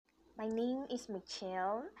My name is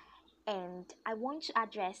Michelle, and I want to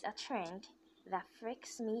address a trend that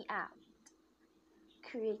freaks me out.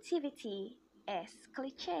 Creativity is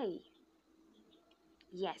cliche.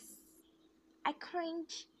 Yes, I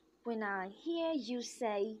cringe when I hear you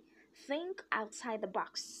say, think outside the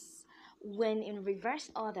box, when in reverse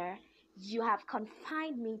order, you have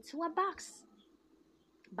confined me to a box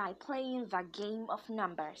by playing the game of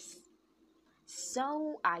numbers.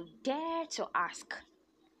 So I dare to ask,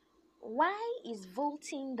 why is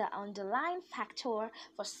voting the underlying factor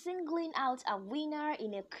for singling out a winner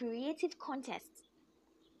in a creative contest?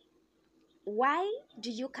 Why do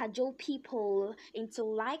you cajole people into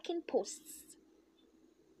liking posts?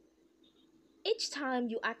 Each time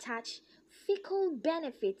you attach fickle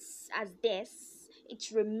benefits as this, it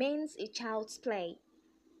remains a child's play.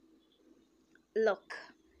 Look,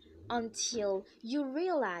 until you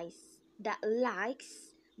realize that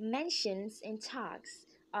likes, mentions, and tags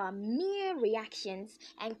are mere reactions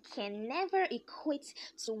and can never equate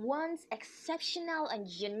to one's exceptional and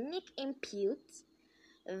unique input,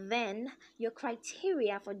 then your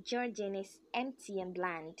criteria for judging is empty and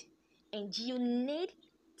bland, and you need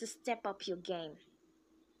to step up your game.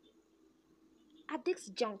 At this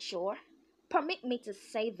juncture, permit me to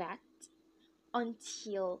say that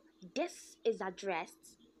until this is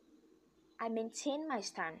addressed, I maintain my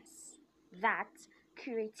stance that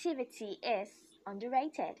creativity is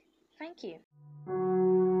underrated. Thank you.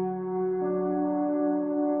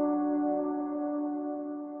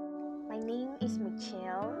 My name is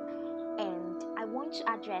Michelle, and I want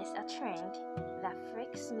to address a trend that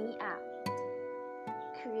freaks me out.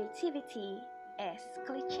 Creativity is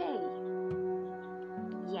cliche.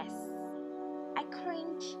 Yes, I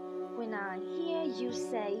cringe when I hear you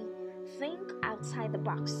say, think outside the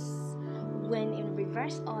box, when in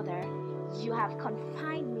reverse order, you have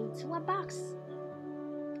confined me to a box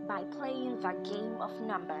by playing the game of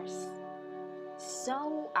numbers.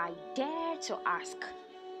 So I dare to ask,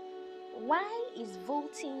 why is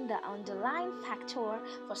voting the underlying factor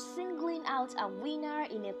for singling out a winner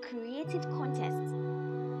in a creative contest?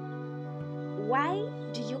 Why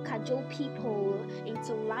do you cajole people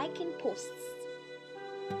into liking posts?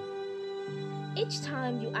 Each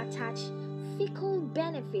time you attach fickle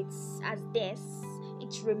benefits as this,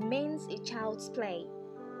 it remains a child's play.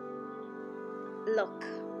 Look,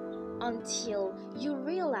 until you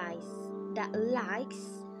realize that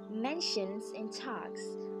likes, mentions, and tags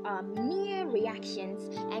are mere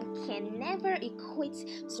reactions and can never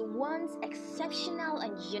equate to one's exceptional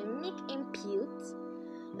and unique input,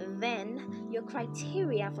 then your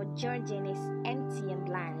criteria for judging is empty and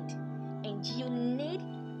bland, and you need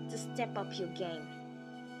to step up your game.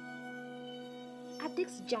 At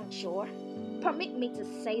this juncture, permit me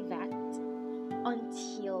to say that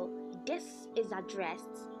until this is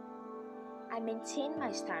addressed, I maintain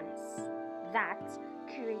my stance that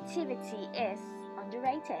creativity is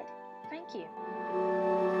underrated. Thank you.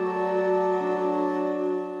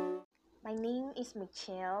 My name is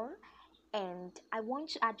Michelle, and I want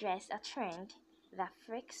to address a trend that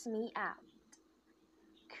freaks me out.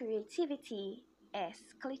 Creativity is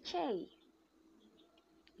cliche.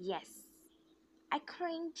 Yes, I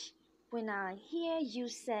cringe when I hear you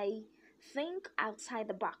say, think outside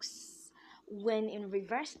the box, when in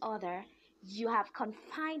reverse order, you have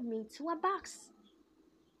confined me to a box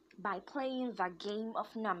by playing the game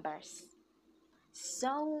of numbers.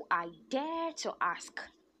 So I dare to ask,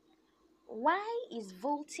 why is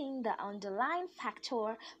voting the underlying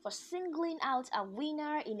factor for singling out a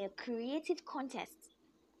winner in a creative contest?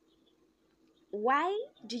 Why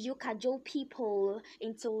do you cajole people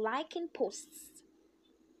into liking posts?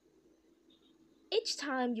 Each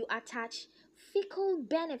time you attach fickle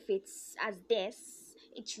benefits as this,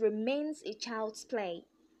 it remains a child's play.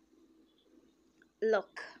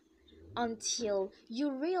 Look, until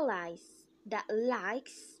you realize that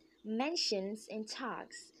likes, mentions, and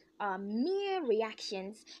tags are mere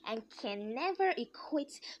reactions and can never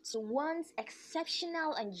equate to one's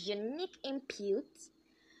exceptional and unique input,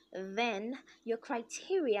 then your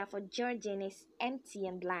criteria for judging is empty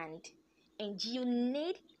and bland, and you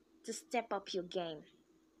need to step up your game.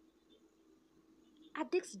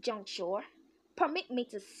 At this juncture, permit me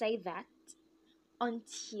to say that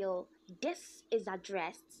until this is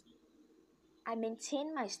addressed, I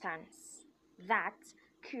maintain my stance that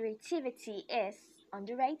creativity is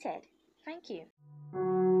underrated. Thank you.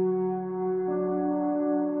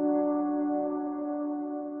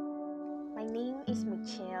 My name is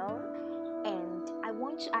Michelle, and I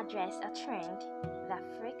want to address a trend that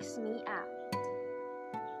freaks me out.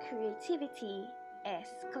 Creativity is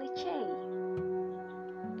cliche.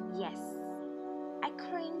 Yes, I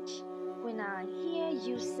cringe cringe when I hear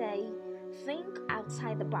you say, think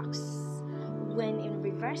outside the box, when in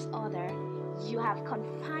reverse order, you have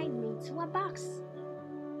confined me to a box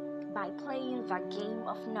by playing the game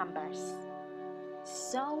of numbers.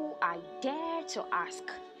 So I dare to ask,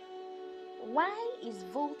 why is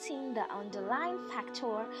voting the underlying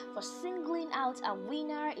factor for singling out a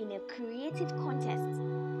winner in a creative contest?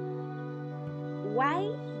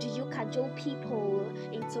 Why do you cajole people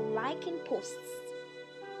into liking posts?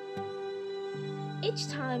 Each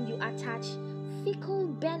time you attach fickle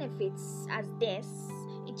benefits as this,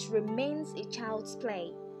 it remains a child's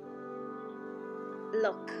play.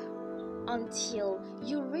 Look, until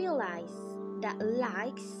you realize that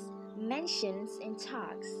likes, mentions, and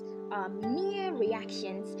tags are mere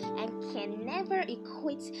reactions and can never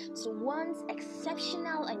equate to one's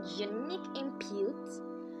exceptional and unique input,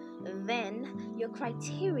 then your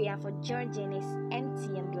criteria for judging is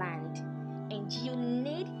empty and bland, and you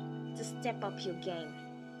need to step up your game.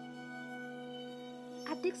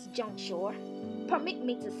 At this juncture, permit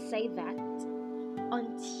me to say that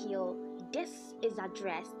until this is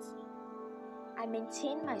addressed, I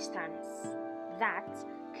maintain my stance that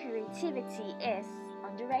creativity is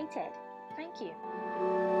underrated. Thank you.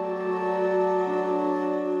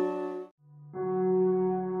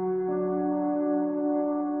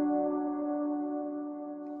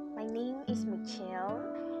 My name is Michelle,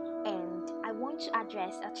 and I want to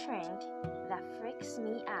address a trend that freaks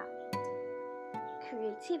me out.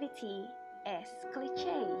 Creativity is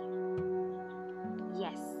cliche.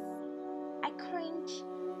 Yes, I cringe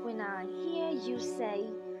when I hear you say,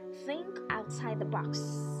 think outside the box,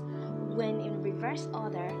 when in reverse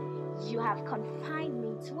order, you have confined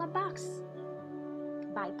me to a box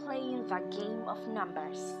by playing the game of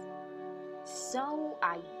numbers. So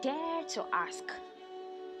I dare to ask,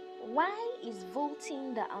 why is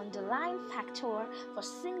voting the underlying factor for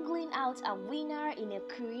singling out a winner in a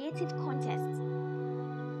creative contest?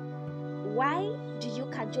 Why do you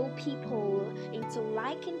cajole people into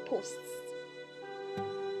liking posts?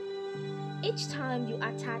 Each time you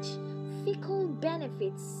attach fickle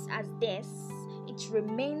benefits as this, it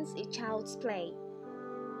remains a child's play.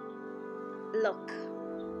 Look,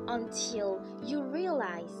 until you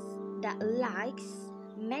realize that likes,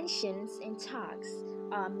 mentions, and tags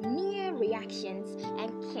are mere reactions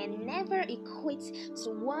and can never equate to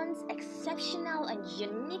one's exceptional and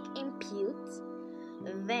unique input,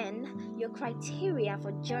 then your criteria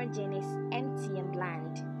for judging is empty and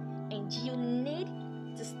bland, and you need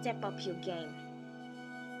to step up your game.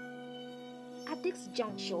 At this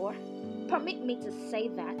juncture, permit me to say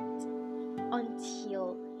that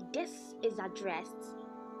until this is addressed,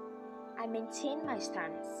 I maintain my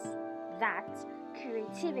stance that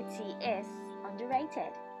creativity is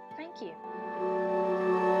underrated. Thank you.